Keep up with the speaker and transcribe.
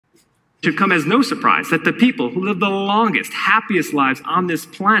should come as no surprise that the people who live the longest, happiest lives on this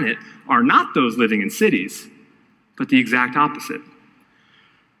planet are not those living in cities, but the exact opposite.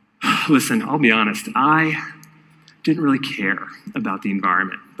 Listen, I'll be honest, I didn't really care about the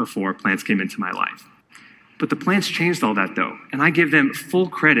environment before plants came into my life. But the plants changed all that, though, and I give them full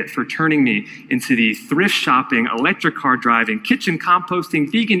credit for turning me into the thrift shopping, electric car driving, kitchen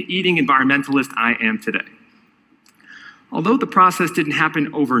composting, vegan eating environmentalist I am today. Although the process didn't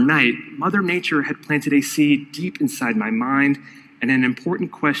happen overnight, Mother Nature had planted a seed deep inside my mind, and an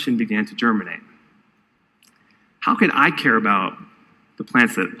important question began to germinate. How could I care about the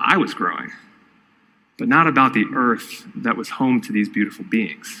plants that I was growing, but not about the earth that was home to these beautiful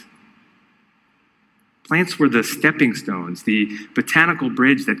beings? Plants were the stepping stones, the botanical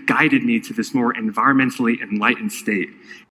bridge that guided me to this more environmentally enlightened state.